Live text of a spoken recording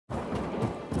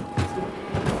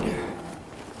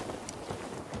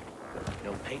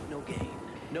paint, no gain.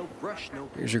 No brush, no...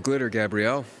 Here's your glitter,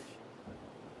 Gabrielle.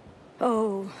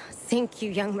 Oh, thank you,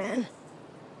 young man.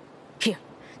 Here,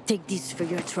 take this for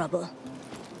your trouble.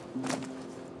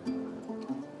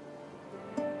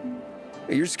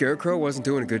 Your scarecrow wasn't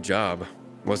doing a good job.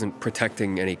 Wasn't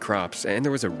protecting any crops, and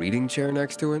there was a reading chair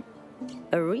next to it.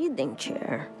 A reading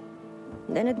chair?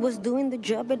 Then it was doing the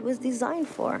job it was designed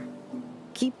for.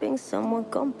 Keeping someone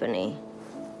company.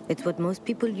 It's what most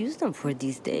people use them for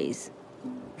these days.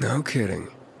 No kidding.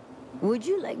 Would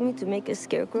you like me to make a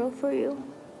scarecrow for you?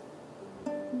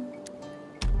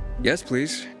 Yes,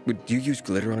 please. Would you use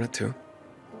glitter on it, too?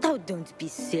 Oh, don't be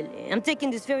silly. I'm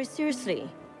taking this very seriously.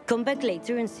 Come back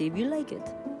later and see if you like it.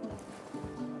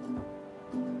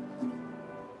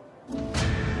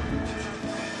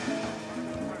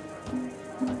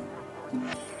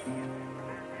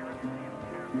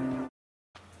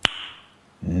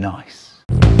 Nice.